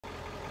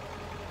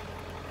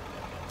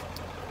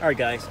Alright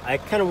guys, I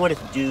kind of wanted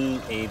to do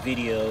a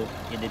video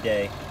in the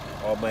day.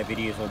 All my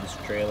videos on this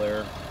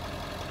trailer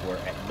were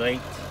at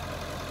night.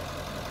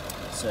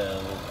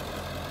 So,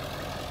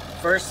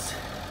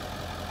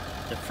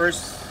 the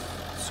first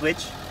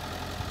switch,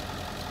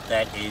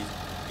 that is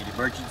an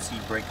emergency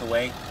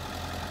breakaway,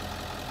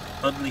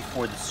 only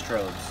for the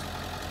strobes.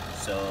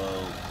 So,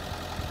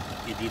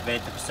 in the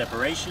event of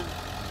separation,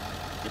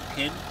 the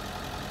pin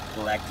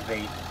will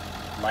activate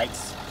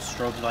lights,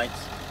 strobe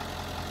lights.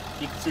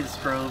 You can see the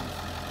strobe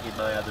in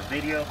my other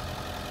video,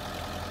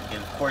 and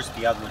of course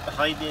the other one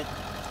behind it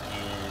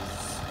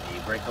is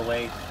a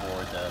breakaway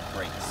for the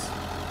brakes.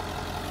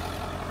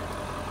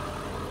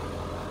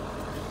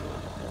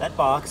 That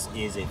box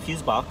is a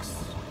fuse box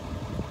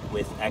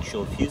with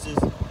actual fuses,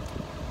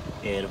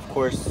 and of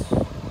course,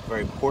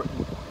 very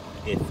important,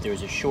 if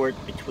there's a short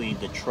between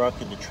the truck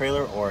and the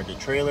trailer, or the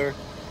trailer,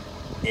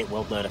 it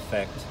will not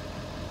affect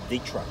the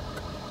truck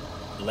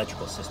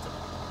electrical system.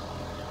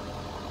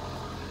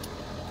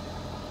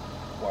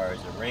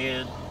 Wires are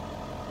ran,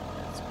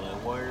 that's my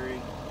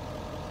wiring,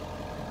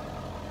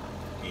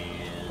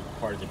 and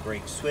part of the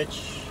brake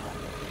switch.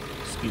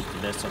 Excuse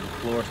the mess on the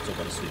floor, still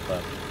gotta sweep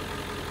up.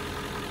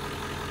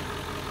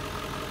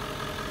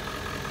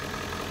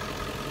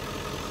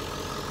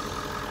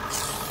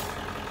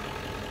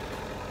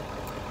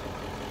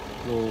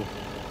 Little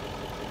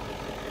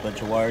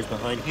bunch of wires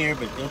behind here,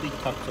 but they'll be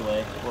tucked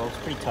away. Well, it's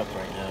pretty tucked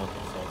right now,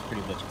 so it's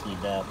pretty much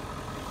cleaned up.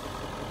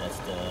 That's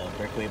the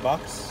breakaway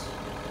box.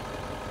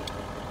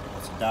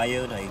 That's a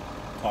diode. I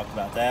talked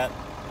about that,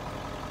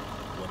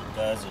 what it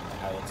does and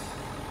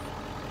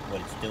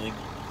what it's doing.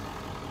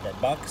 That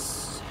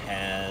box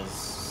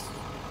has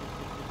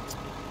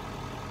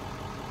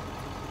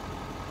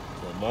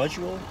the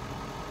module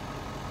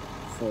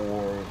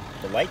for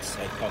the lights.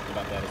 I talked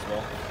about that as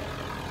well.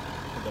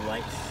 For the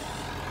lights,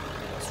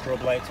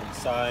 strobe lights on the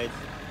side.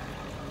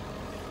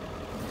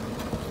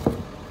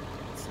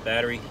 It's the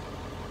battery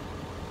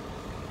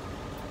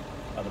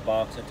of the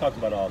box. I talked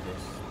about all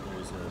this.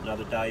 There's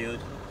another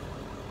diode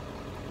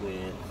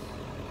with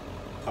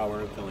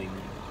power going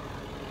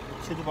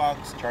to the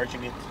box,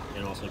 charging it,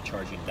 and also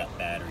charging that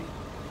battery.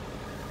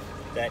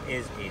 That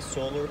is a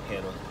solar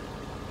panel.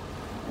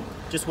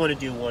 Just want to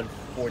do one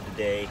for the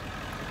day,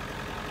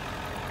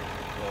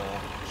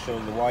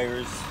 showing the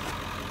wires.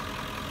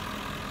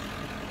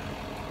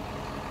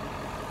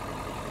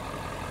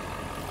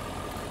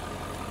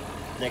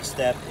 Next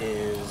step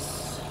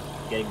is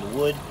getting the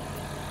wood.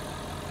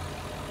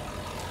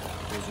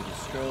 Those are the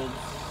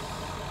strobes.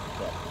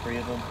 Got 3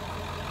 of them.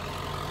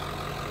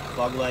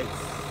 Fog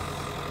lights.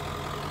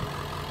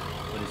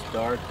 When it's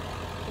dark,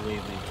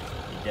 believe me,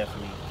 you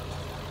definitely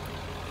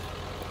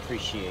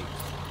appreciate.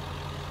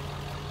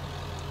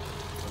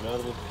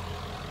 Another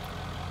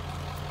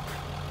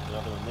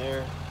one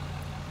there.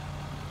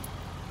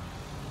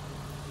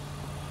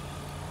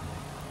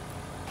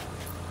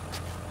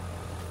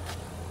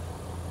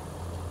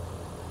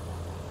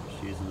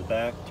 Shoes in the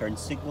back, turn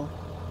signal,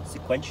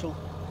 sequential.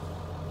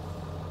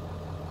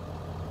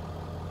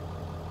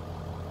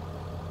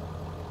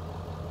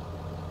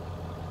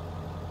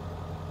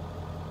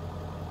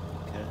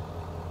 Okay.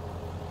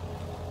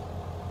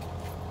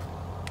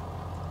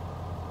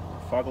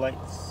 Fog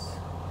lights.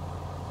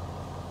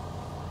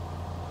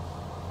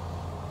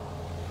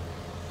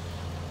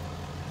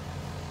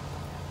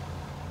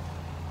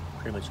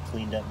 Pretty much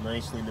cleaned up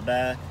nicely in the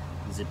back.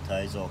 Zip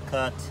ties all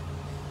cut.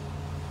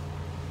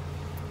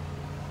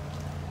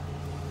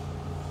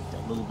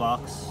 Little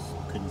box,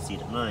 couldn't see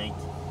it at night,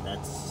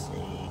 that's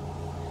a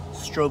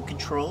strobe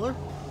controller.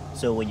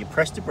 So when you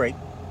press the brake,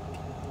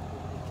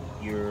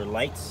 your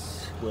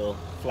lights will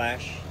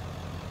flash,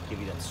 give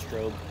you that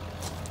strobe.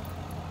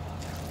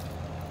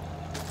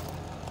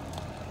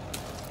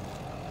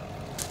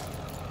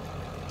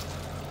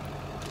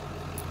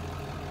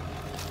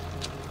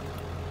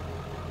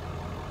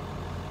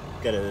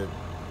 Gotta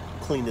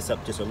clean this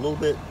up just a little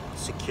bit,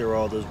 secure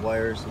all those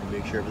wires and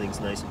make sure everything's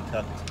nice and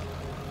tucked.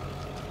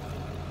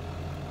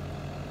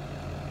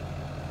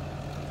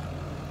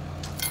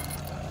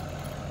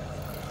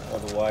 All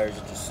the wires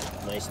are just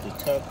nicely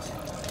tucked.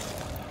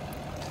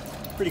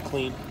 Pretty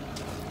clean.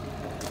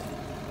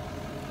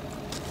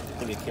 I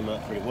think it came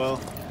out pretty well.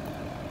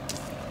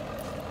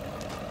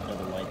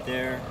 Another light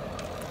there.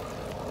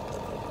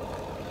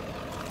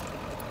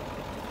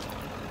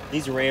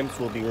 These rams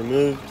will be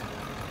removed.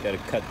 Got to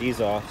cut these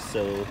off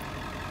so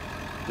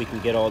we can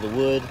get all the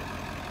wood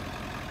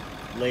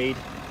laid.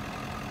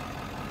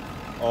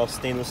 All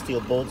stainless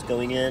steel bolts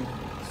going in,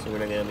 so we're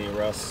not going to have any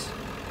rust.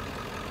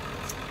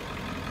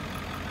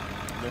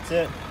 That's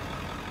it.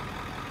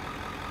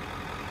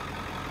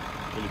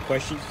 Any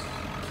questions?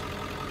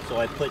 So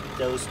I put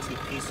those 2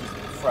 pieces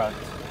in the front.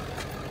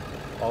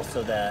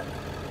 Also that,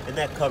 and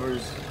that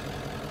covers,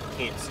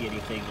 can't see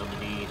anything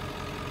underneath.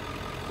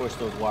 Of course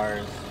those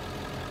wires,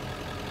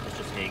 it's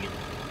just hanging.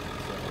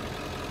 So,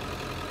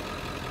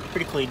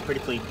 pretty clean, pretty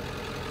clean.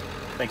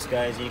 Thanks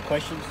guys, any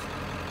questions?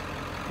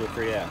 Feel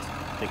free to ask.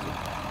 Thank you.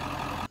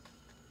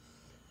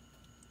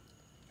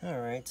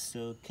 Alright,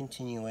 so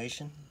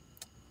continuation.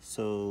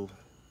 So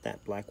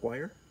that black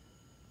wire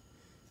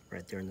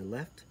right there on the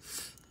left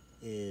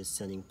is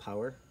sending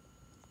power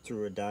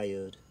through a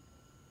diode.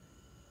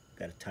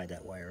 Got to tie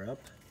that wire up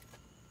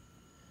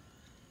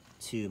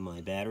to my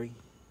battery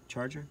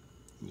charger.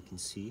 And you can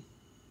see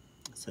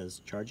it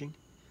says charging,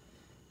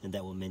 and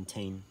that will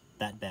maintain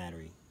that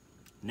battery.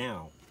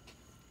 Now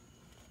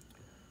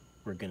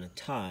we're going to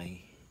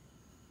tie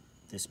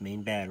this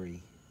main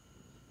battery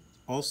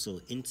also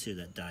into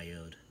that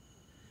diode,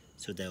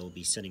 so that will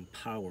be sending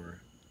power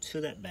to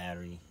that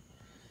battery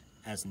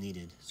as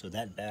needed, so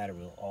that battery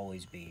will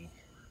always be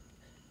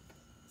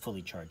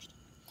fully charged.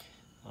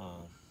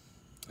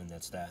 And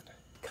that's that.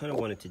 Kind of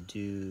wanted to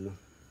do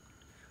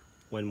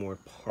one more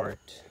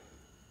part.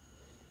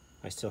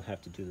 I still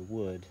have to do the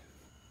wood.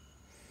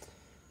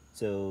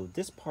 So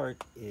this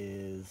part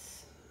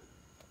is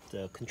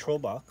the control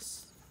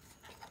box,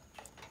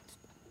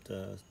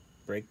 the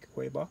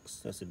breakaway box.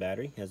 That's the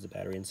battery, has the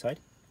battery inside.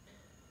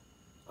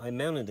 I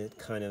mounted it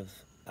kind of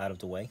out of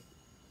the way,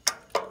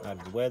 out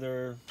of the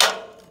weather.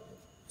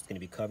 It's going to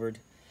be covered.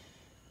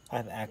 I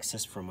have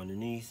access from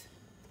underneath.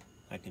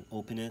 I can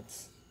open it,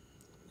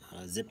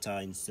 zip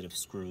tie instead of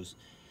screws.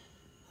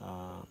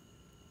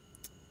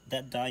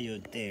 That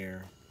diode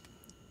there,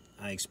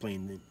 I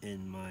explained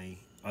in my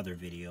other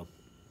video.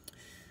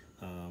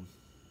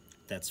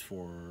 That's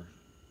for,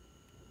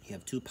 you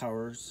have 2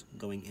 powers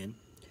going in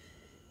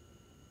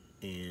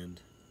and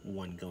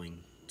 1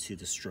 going to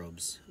the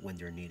strobes when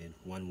they're needed.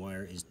 1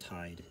 wire is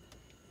tied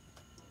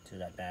to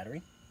that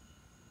battery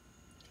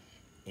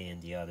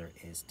and the other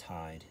is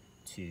tied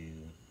to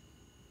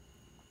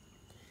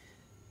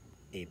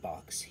a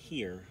box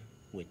here,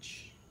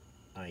 which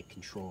I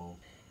control,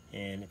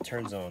 and it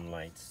turns on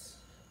lights.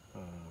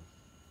 I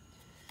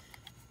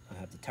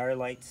have the tire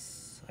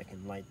lights. I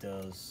can light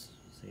those.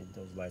 See,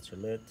 those lights are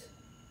lit.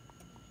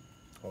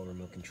 All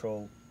remote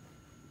control.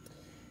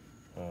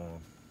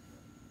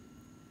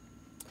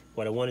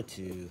 What I wanted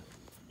to,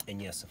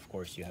 and yes, of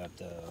course, you have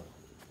the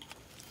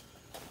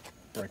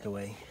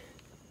breakaway.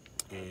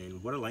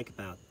 And what I like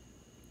about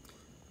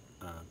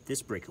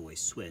this breakaway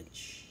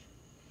switch,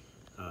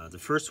 the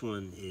first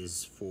one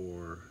is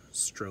for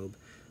strobe.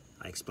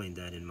 I explained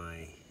that in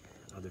my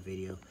other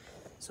video.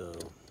 So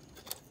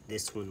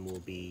this one will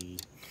be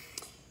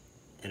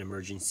an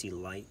emergency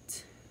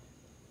light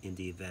in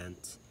the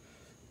event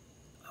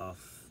of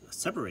a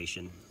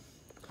separation.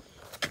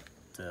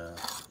 The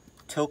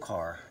tow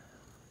car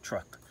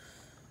truck,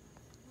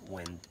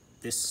 when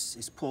this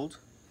is pulled,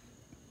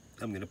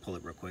 I'm gonna pull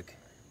it real quick.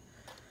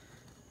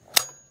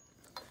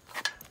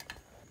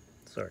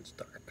 Sorry, it's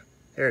dark.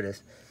 There it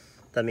is.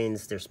 That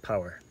means there's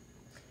power.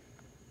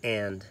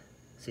 And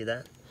see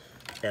that?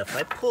 Now if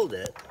I pulled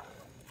it,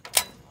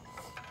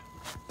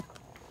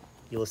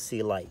 you will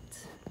see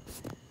light.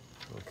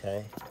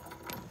 Okay?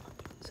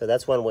 So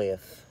that's one way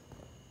of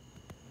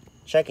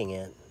checking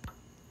it.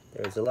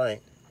 There's a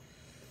light.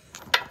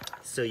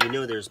 So you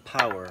know there's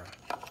power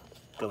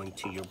going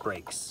to your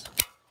brakes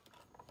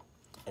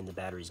and the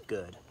battery's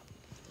good.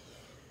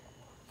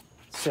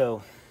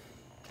 So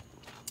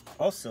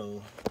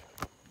also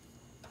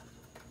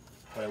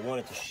what I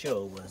wanted to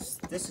show was,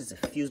 this is a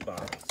fuse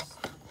box,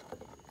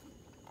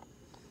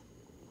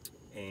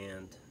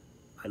 and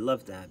I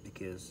love that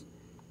because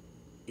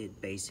it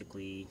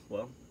basically,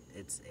 well,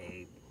 it's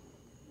a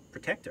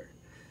protector.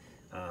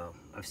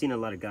 I've seen a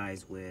lot of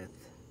guys with,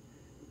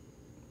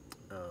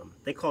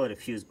 they call it a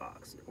fuse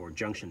box or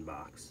junction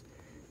box.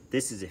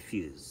 This is a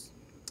fuse,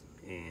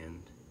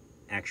 and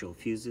actual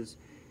fuses,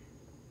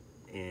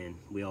 and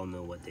we all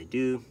know what they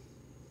do,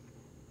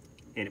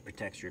 and it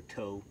protects your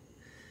tow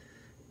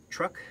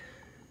truck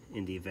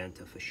in the event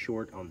of a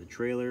short on the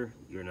trailer.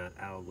 You're not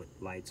out with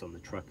lights on the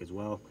truck as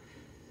well,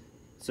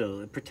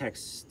 so it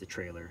protects the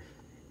trailer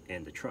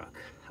and the truck.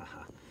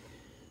 Haha.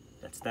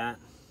 That's that.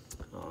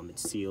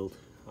 It's sealed.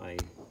 I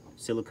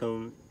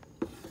silicone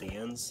the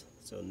ends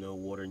so no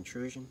water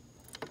intrusion,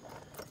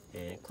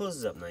 and it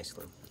closes up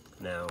nicely.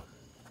 Now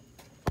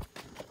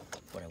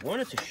what I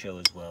wanted to show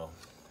as well,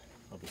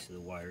 obviously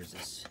the wires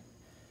is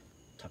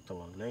tucked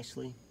along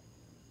nicely.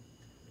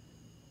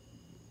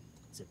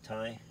 Zip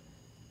tie.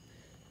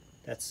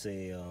 That's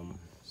a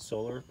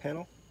solar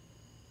panel.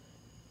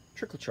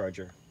 Trickle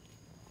charger.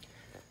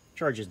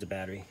 Charges the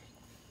battery.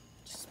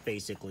 Just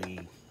basically,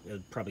 it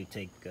would probably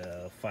take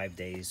 5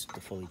 days to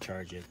fully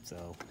charge it,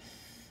 so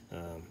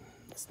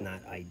it's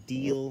not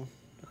ideal.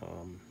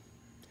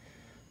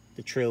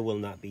 The trail will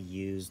not be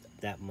used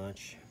that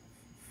much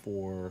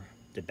for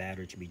the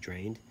battery to be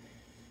drained.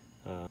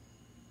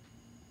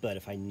 But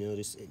if I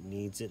notice it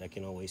needs it, I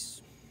can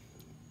always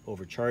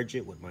overcharge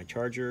it with my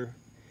charger,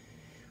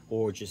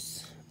 or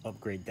just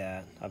upgrade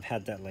that. I've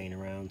had that laying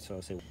around, so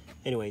I'll say.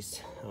 Anyways,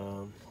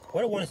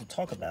 what I wanted to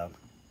talk about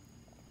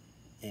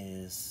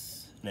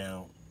is,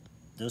 now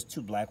those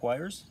 2 black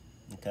wires,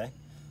 okay?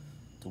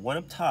 The one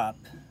up top,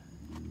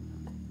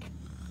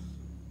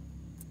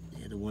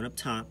 yeah, the one up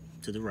top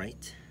to the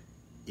right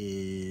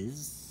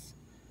is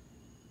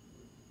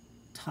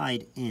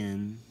tied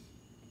in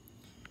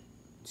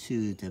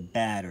to the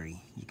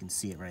battery. You can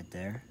see it right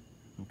there.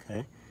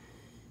 Okay,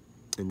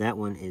 and that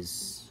one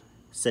is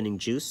sending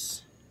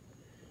juice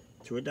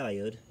through a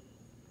diode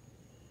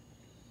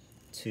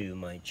to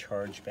my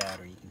charge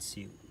battery. You can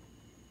see it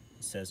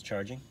says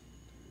charging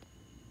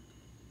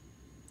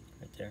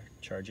right there,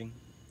 charging.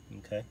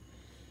 Okay,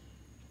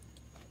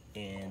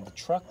 and the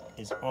truck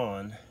is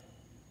on.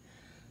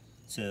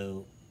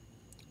 So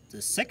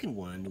the second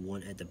one, the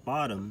one at the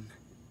bottom,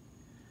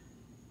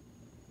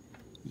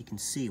 you can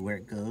see where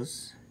it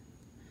goes.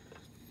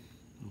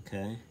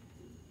 Okay,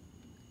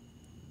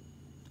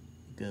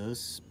 it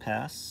goes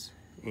past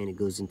and it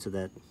goes into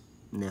that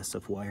nest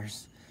of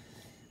wires,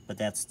 but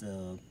that's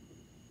the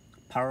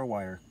power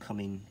wire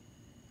coming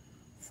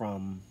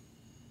from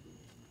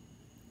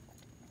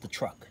the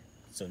truck.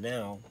 So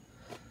now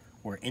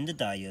we're in the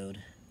diode.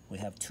 We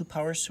have two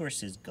power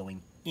sources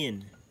going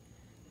in,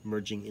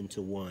 merging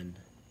into one.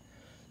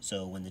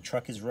 So when the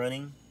truck is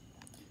running,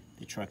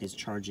 the truck is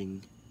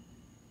charging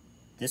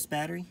this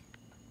battery,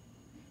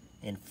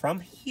 and from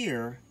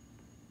here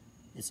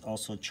it's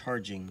also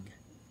charging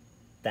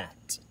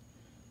that.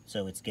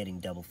 So it's getting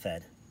double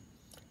fed.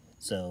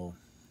 So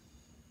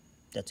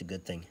that's a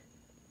good thing.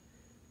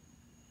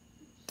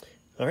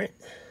 All right,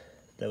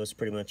 that was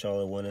pretty much all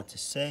I wanted to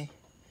say.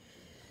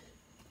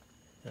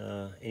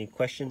 Any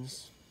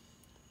questions?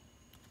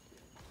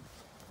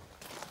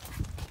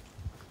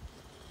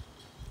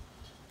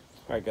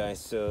 Alright guys,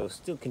 so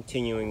still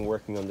continuing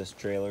working on this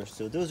trailer.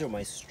 So those are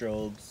my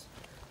strobes.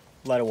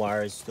 A lot of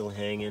wires still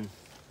hanging.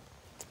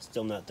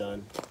 Still not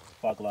done.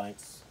 Fog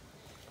lights.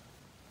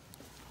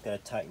 Gotta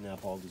tighten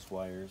up all these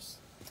wires.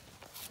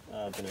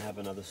 Gonna have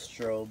another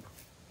strobe.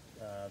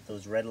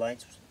 Those red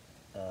lights,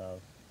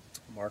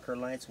 marker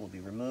lights, will be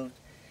removed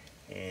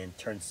and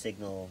turn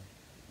signal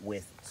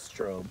with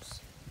strobes.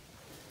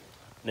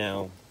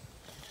 Now,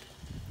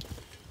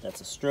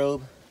 that's a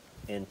strobe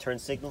and turn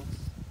signal.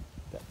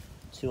 Got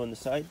two on the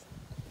side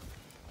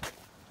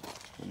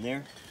and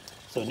there.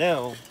 So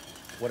now,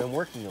 what I'm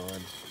working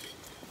on,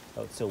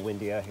 oh, it's so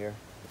windy out here.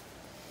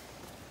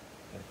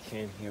 Got a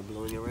can here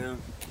blowing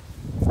around.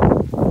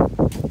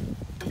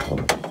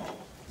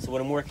 So what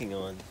I'm working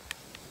on,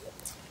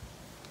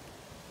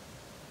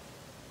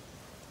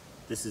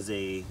 this is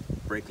a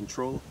brake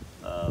control,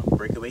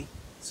 breakaway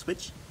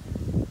switch,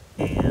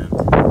 and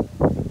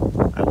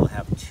I will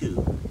have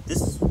two.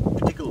 This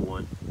particular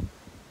one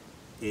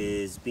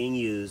is being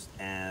used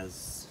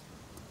as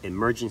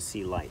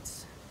emergency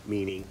lights,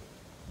 meaning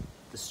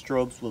the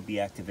strobes will be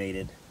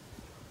activated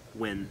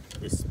when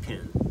this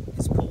pin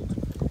is pulled.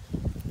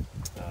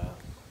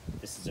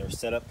 This is our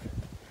setup.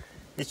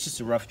 It's just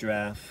a rough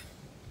draft.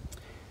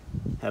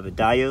 Have a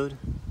diode.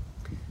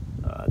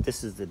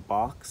 This is the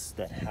box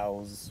that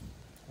houses,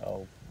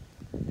 I'll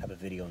have a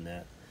video on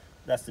that.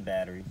 That's the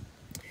battery.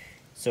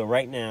 So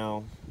right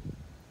now,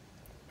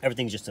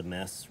 everything's just a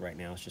mess right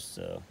now. It's just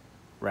a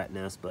rat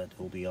nest, but it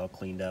will be all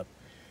cleaned up.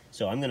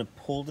 So I'm gonna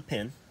pull the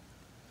pin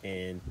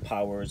and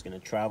power is gonna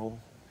travel.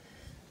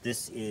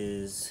 This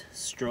is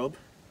strobe.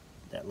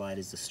 That light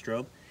is the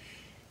strobe.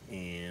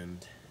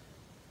 And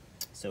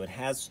so it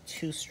has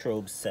two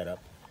strobes set up.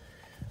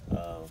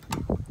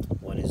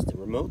 One is the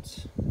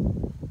remote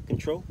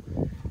control.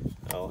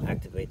 I'll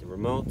activate the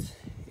remote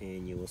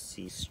and you will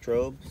see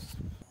strobes.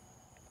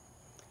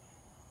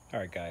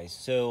 Alright guys,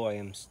 so I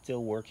am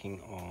still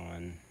working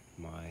on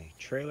my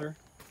trailer.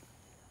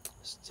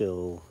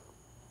 Still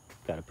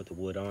gotta put the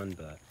wood on,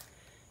 but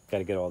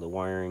gotta get all the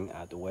wiring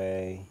out the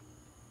way.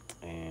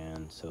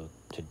 And so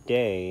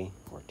today,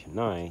 or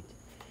tonight,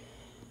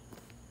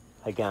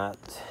 I got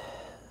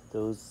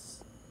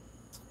those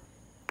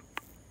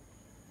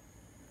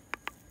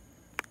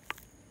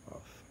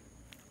off.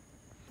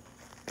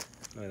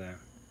 Look at that.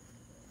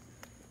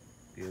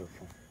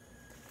 Beautiful.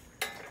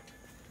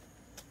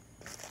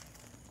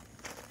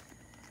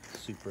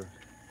 Super,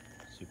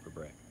 super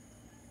bright.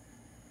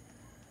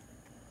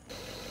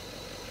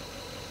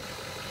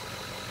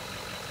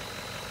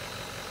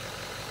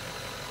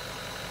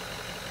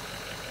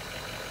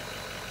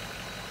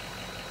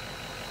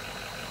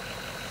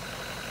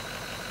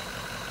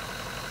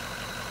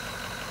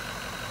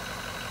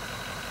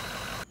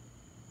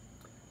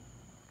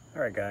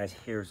 Alright guys,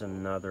 here's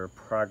another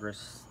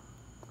progress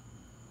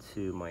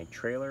to my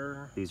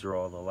trailer. These are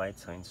all the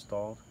lights I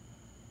installed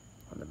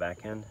on the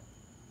back end.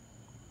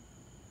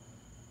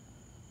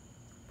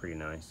 Pretty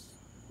nice.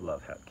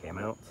 Love how it came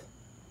out.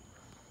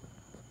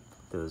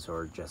 Those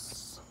are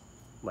just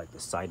like the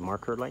side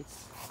marker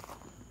lights.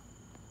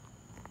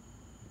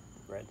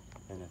 Red,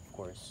 and of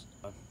course,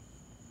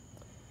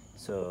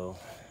 so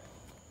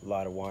a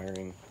lot of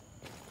wiring.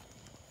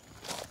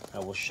 I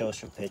will show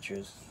some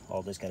pictures.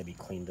 All this got to be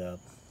cleaned up,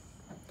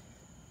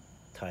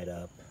 tied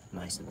up,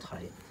 nice and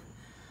tight.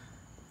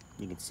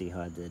 You can see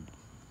how I did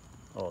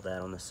all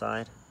that on the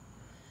side.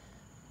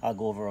 I'll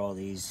go over all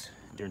these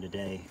during the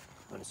day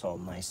when it's all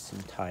nice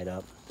and tied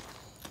up.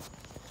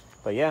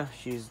 But yeah,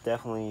 she's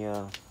definitely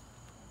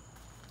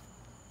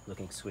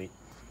looking sweet.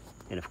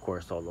 And of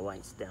course, all the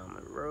lights down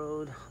the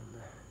road,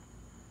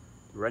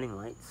 the running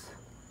lights.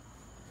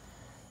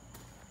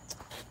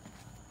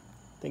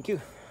 Thank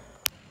you.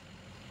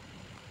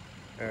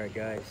 All right,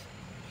 guys,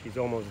 she's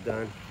almost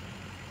done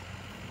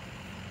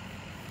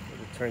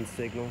with the turn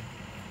signal.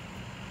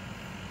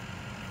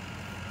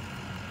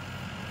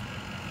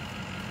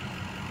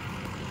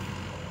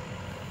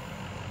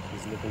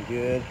 She's looking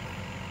good,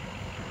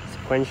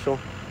 sequential.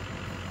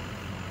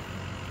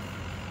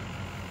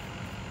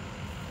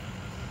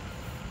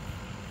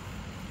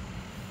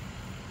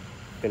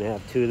 Gonna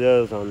have 2 of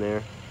those on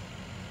there.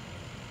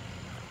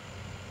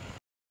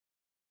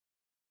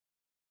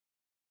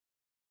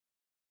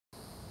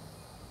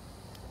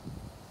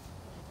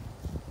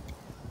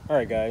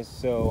 Alright guys,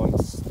 so I'm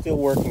still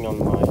working on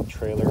my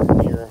trailer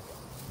here.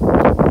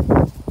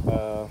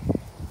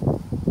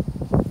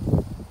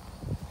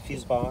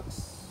 Fuse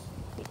box,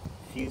 the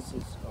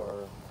fuses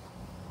are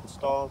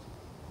installed,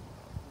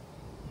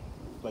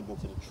 plugged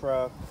into the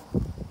truck.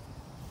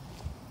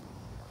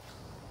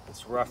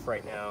 It's rough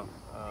right now.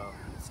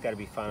 It's got to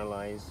be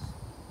finalized.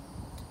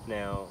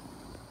 Now,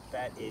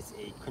 that is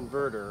a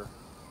converter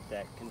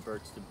that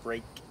converts the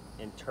brake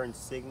and turn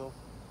signal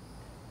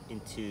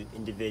into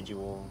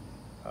individual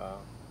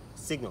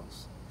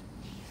signals.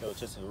 So it's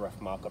just a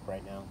rough mock-up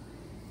right now.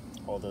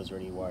 All those are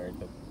already wired,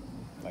 but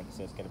like I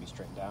said, it's got to be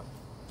straightened out.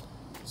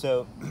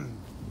 So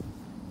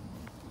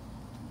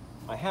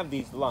I have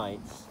these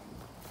lights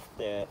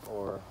that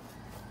are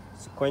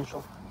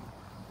sequential.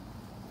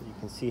 You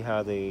can see how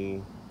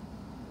I'm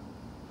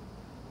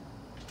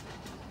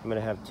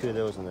gonna have 2 of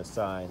those on the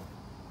side,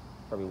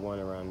 probably one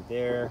around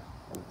there,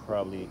 and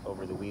probably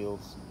over the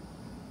wheels.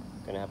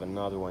 Gonna have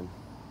another one.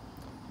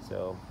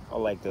 So I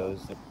like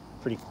those. They're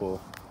pretty cool.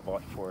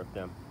 Bought 4 of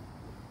them.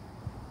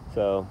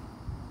 So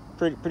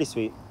pretty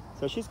sweet.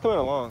 So she's coming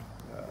along.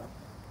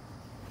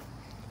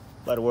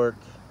 A lot of work.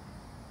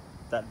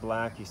 That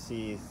black you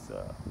see is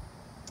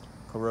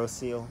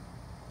Corroseal.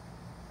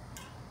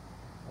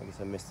 I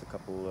guess I missed a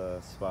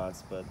couple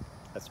spots, but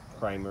that's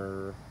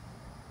primer.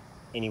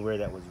 Anywhere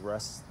that was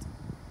rust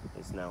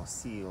is now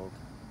sealed,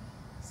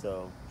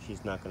 so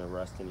she's not going to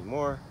rust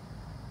anymore.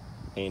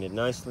 Painted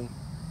nicely.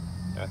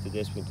 After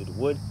this, we do the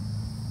wood,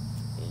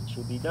 and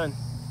she'll be done.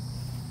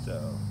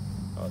 So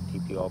I'll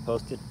keep you all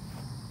posted.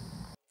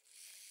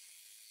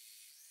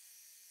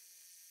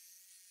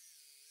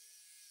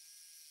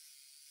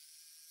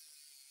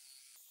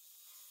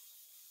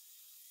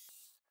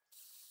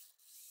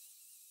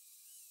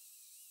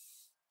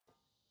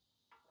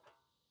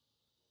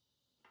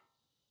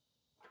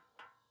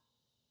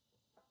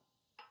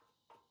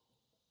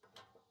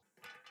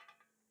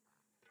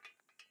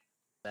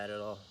 Bad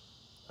at all.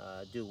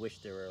 I do wish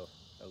they were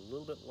a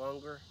little bit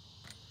longer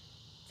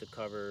to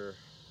cover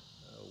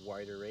a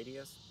wider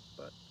radius,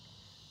 but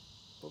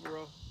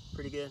overall,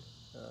 pretty good.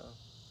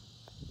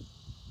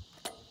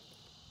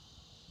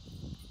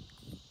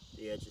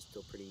 The edge is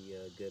still pretty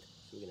good,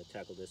 so we're going to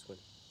tackle this one.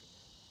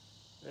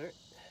 All right.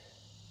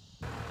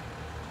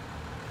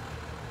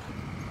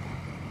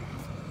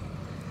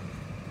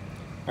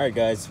 All right,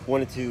 guys,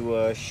 wanted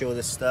to show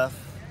this stuff,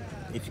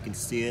 if you can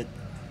see it.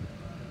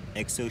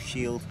 Exo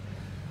Shield,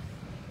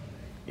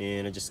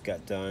 and I just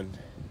got done.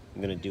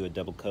 I'm gonna do a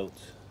double coat,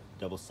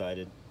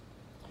 double-sided.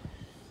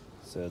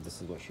 So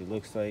this is what she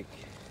looks like.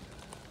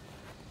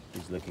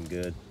 She's looking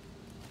good.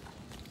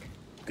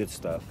 Good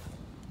stuff.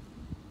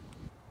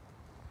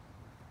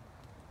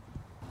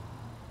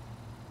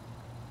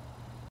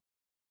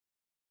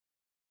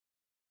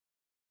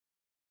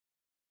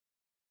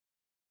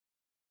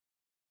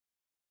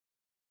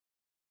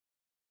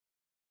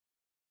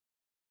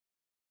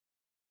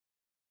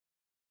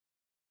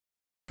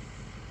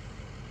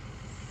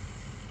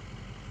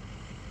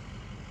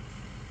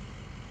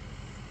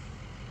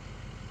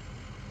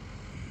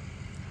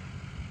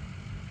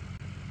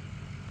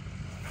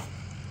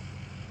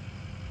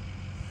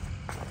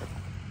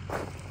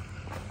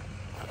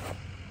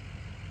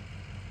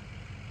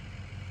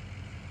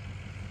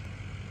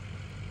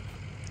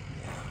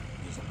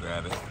 Just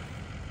grab it.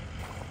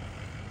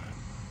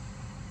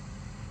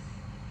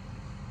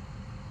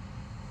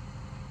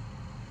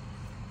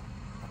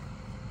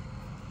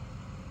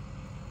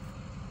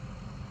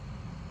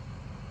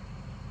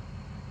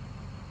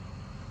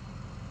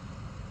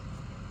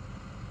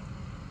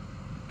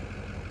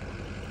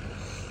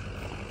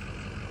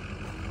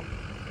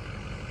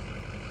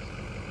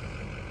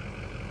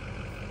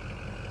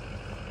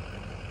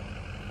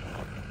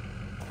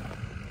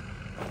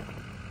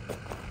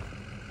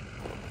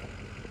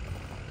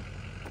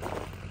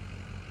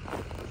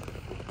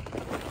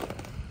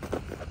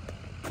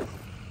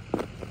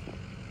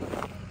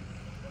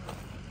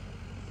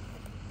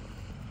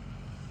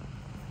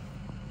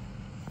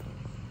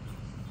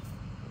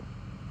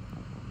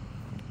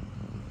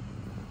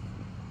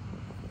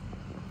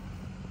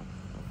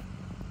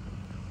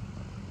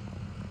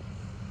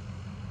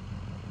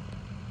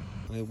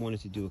 I wanted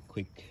to do a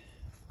quick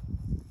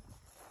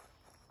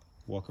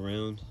walk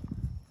around.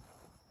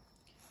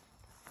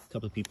 A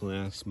couple of people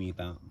asked me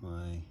about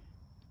my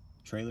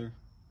trailer,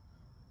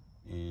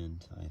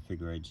 and I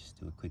figure I'd just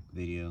do a quick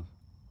video.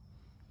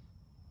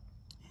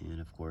 And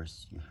of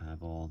course, you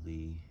have all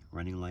the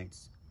running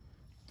lights.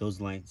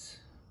 Those lights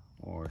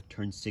are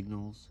turn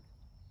signals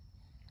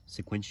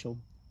sequential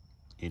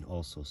and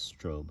also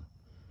strobe.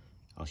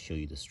 I'll show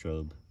you the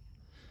strobe,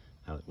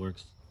 how it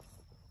works.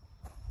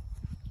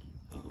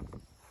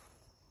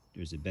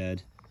 There's a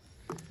bed.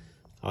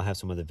 I'll have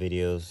some other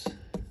videos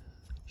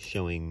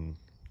showing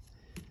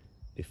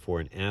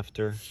before and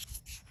after.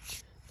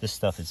 This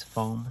stuff is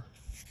foam.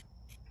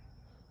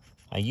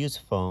 I use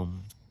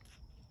foam.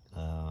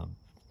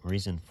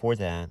 Reason for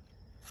that,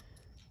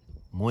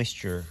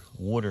 moisture,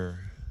 water,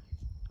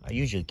 I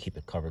usually keep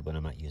it covered when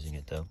I'm not using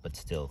it though, but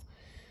still,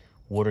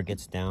 water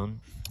gets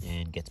down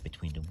and gets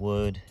between the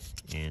wood,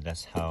 and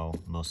that's how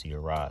most of your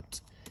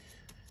rot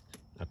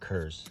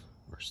occurs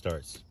or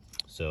starts.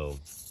 So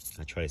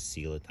I try to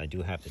seal it. I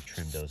do have to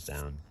trim those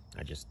down.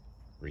 I just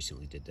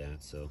recently did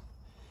that, so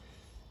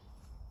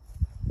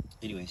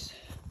anyways.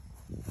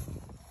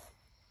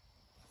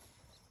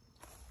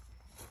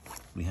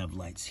 We have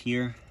lights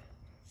here.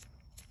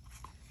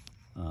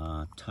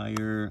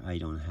 Tire, I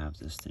don't have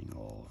this thing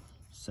all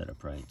set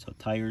up right. So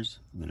tires,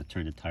 I'm gonna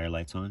turn the tire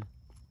lights on.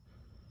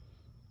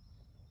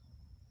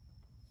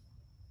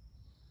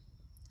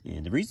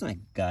 And the reason I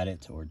got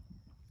it or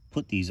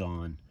put these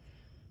on,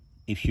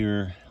 if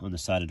you're on the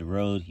side of the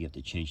road, you have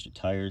to change the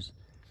tires.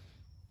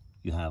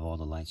 You have all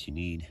the lights you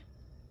need.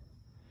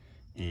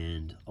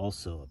 And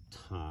also up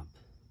top,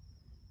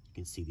 you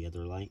can see the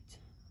other light.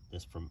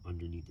 That's from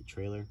underneath the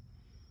trailer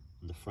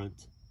on the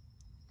front.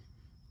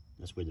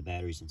 That's where the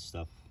batteries and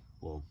stuff,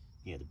 well,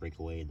 yeah, the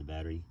breakaway and the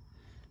battery.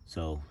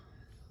 So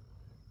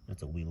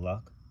that's a wheel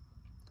lock.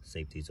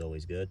 Safety is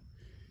always good.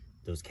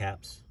 Those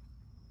caps,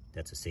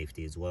 that's a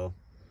safety as well.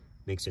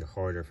 Makes it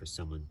harder for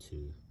someone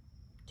to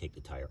take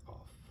the tire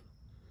off.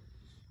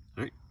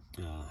 All right,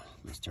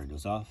 let's turn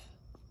those off.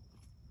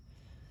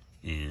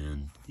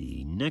 And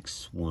the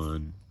next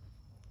one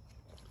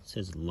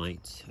says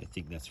light. I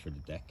think that's for the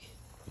deck,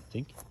 I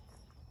think.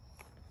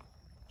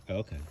 Oh,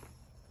 okay.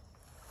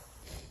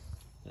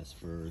 That's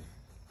for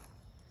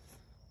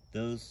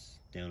those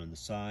down on the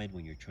side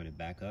when you're trying to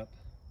back up.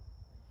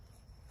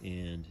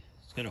 And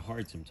it's kind of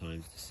hard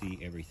sometimes to see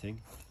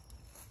everything.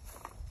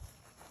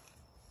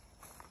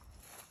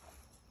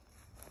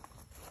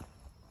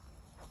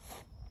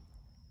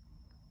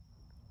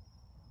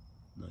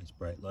 Nice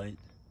bright light.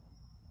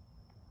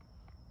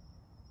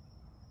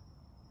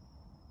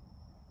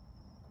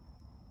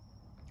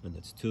 And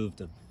that's two of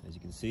them, as you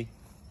can see.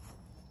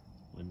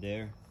 One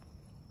there.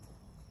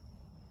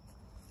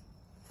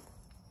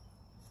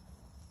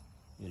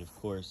 And of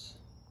course,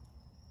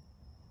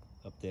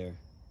 up there.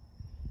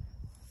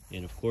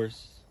 And of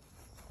course,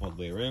 all the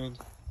way around.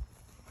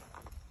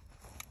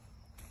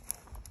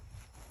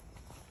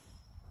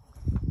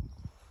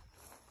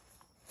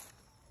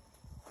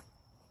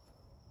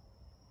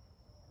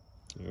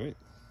 All right.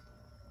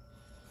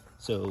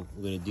 So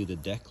we're going to do the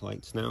deck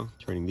lights now,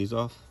 turning these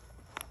off.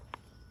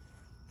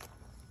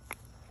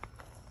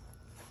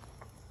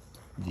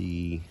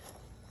 The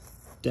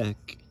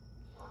deck,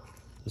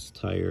 this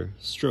tire,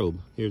 strobe.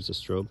 Here's the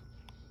strobe.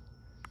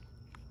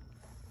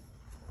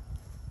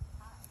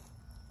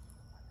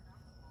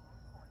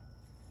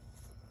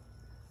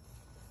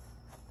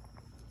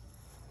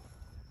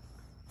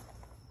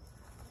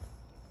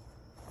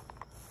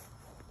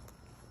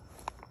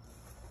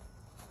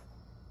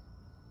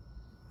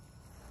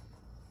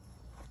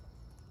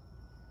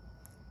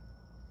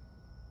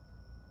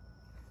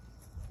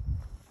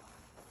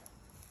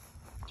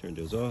 Turn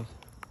those off.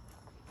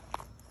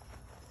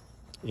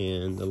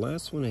 And the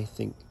last one I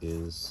think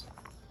is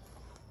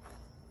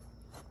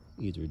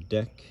either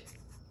deck,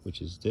 which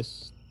is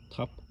this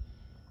top.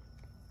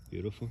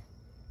 Beautiful.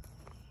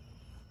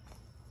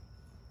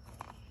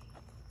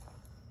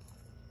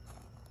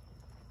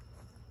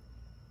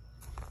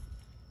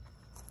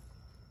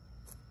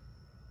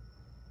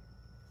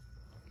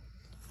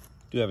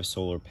 Do have a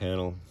solar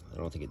panel. I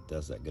don't think it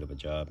does that good of a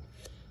job.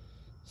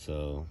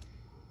 So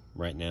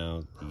right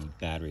now the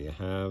battery I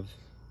have,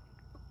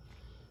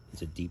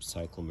 it's a Deep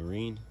Cycle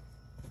Marine,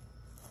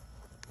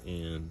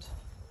 and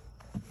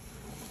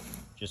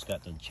just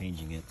got done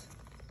changing it.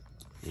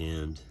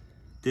 And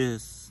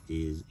this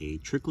is a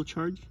trickle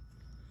charge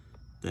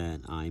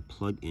that I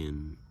plug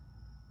in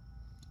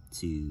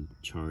to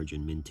charge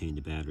and maintain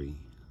the battery.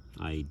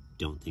 I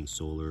don't think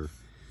solar,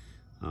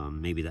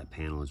 maybe that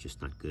panel is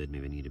just not good.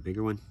 Maybe I need a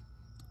bigger one,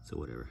 so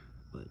whatever.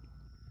 But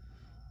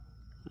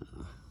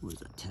what does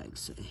that tag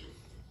say?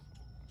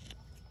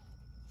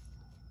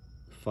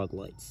 Fog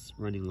lights,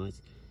 running lights.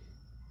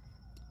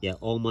 Yeah,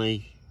 all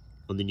my,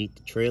 underneath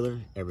the trailer,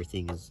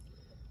 everything is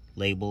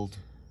labeled.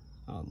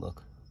 Oh,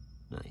 look,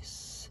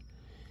 nice.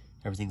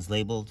 Everything's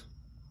labeled,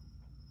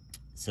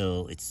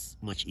 so it's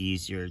much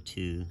easier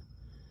to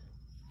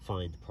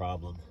find the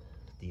problem.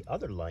 The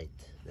other light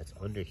that's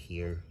under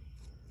here,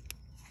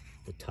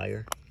 the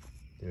tire,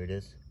 there it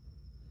is.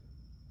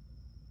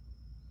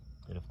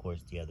 And of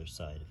course the other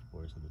side, of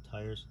course, on the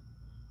tires.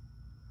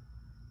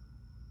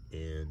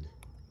 And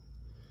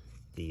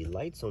the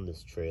lights on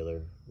this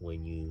trailer,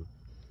 when you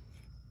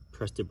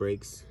press the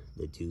brakes,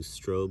 they do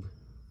strobe.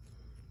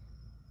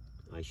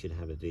 I should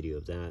have a video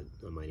of that.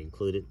 I might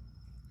include it.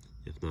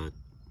 If not,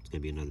 it's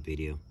gonna be another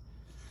video.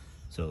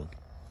 So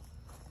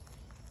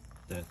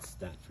that's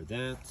that for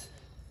that.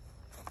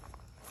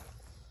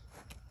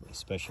 My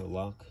special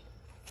lock.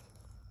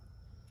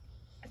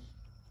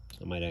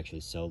 I might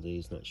actually sell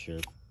these, not sure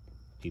if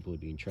people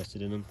would be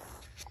interested in them.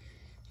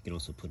 You can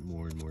also put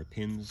more and more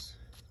pins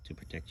to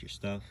protect your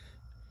stuff.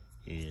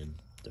 And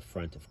the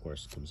front, of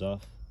course, comes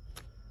off.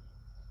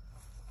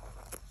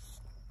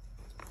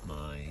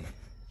 My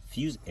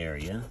fuse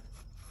area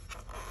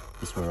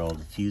is where all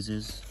the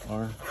fuses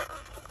are.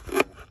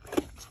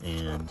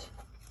 And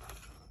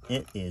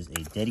it is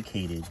a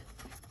dedicated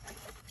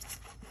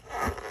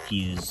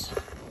fuse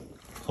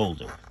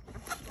holder.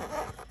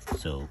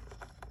 So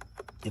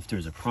if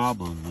there's a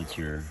problem with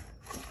your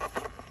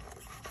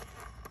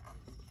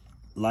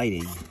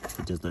lighting,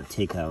 it does not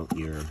take out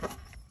your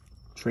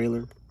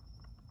trailer.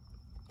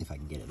 If I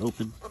can get it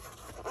open,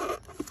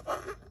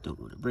 don't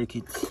want to break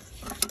it.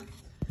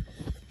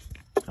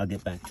 I'll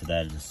get back to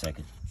that in a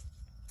second.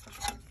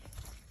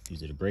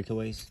 These are the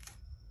breakaways.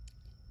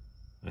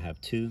 I have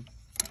two.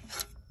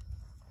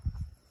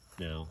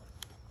 Now,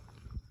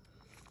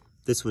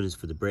 this one is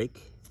for the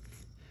brake.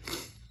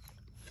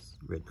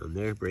 Right down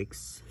there,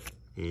 brakes.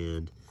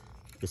 And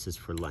this is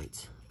for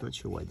lights. Not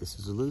sure why this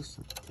is loose.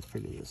 I have to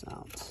figure this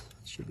out.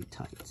 It should be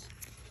tight.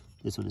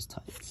 This one is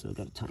tight, so I've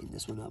got to tighten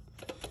this one up.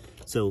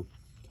 So,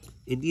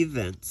 in the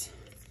event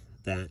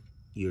that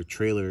your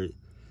trailer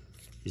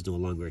is no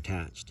longer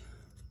attached,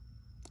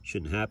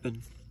 shouldn't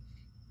happen.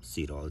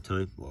 See it all the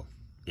time. Well,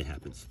 it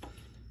happens.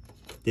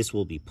 This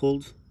will be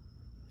pulled,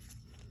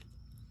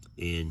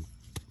 and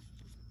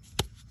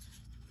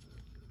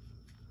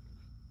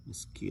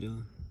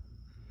mosquito.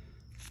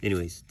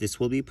 Anyways, this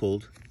will be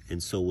pulled,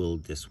 and so will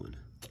this one.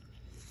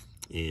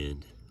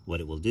 And what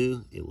it will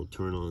do, it will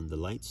turn on the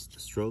lights, the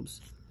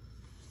strobes.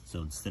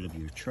 So instead of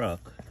your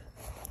truck,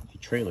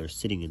 your trailer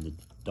sitting in the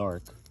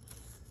dark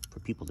for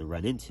people to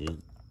run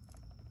into,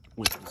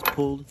 once it's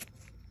pulled,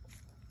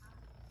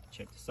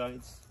 check the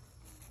sides.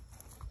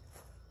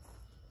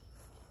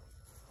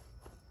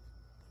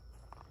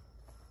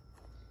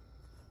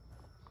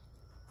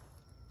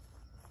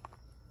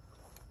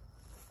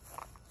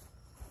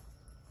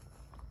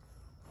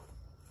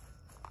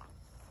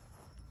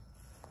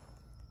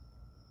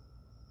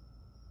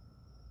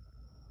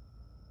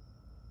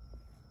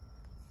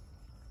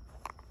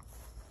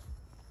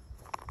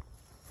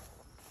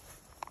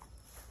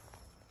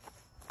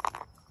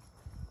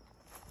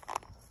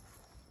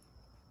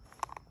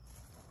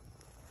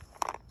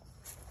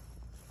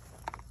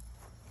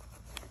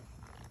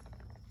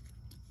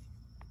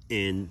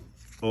 And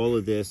all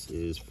of this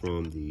is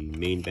from the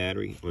main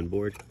battery on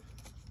board.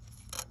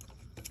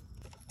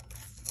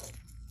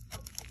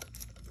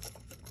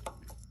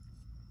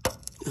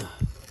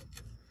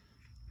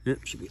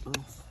 Yep, should be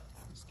off.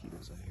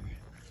 Mosquitoes out here.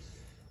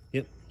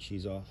 Yep,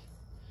 she's off.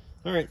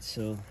 All right,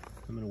 so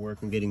I'm gonna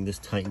work on getting this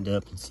tightened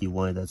up and see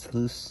why that's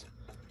loose.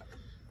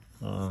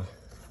 Let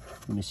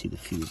me see the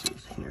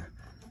fuses here.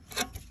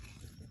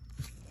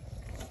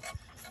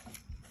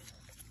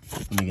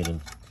 Let me get a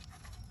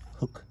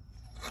hook.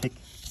 Pick.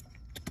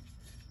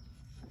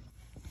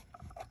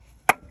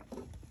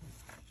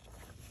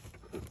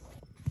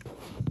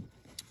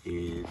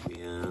 And we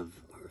have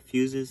our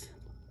fuses.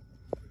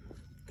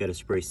 Got to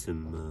spray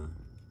some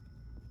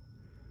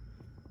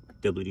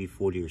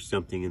WD-40 or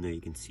something in there.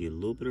 You can see a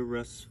little bit of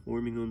rust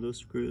forming on those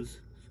screws,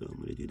 so I'm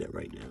going to do that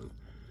right now.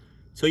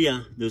 So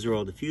yeah, those are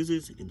all the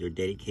fuses, and they're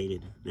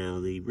dedicated.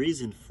 Now the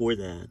reason for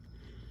that,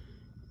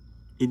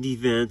 in the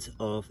event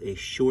of a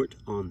short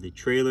on the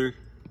trailer,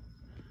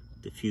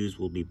 the fuse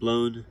will be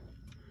blown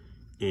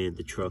and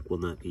the truck will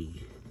not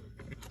be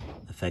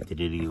affected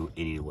in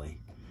any way,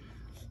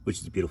 which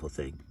is a beautiful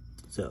thing.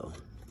 So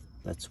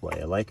that's why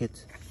I like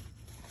it.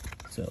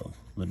 So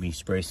let me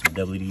spray some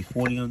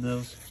WD-40 on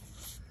those.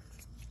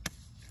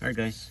 All right,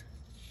 guys,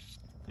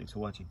 thanks for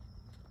watching.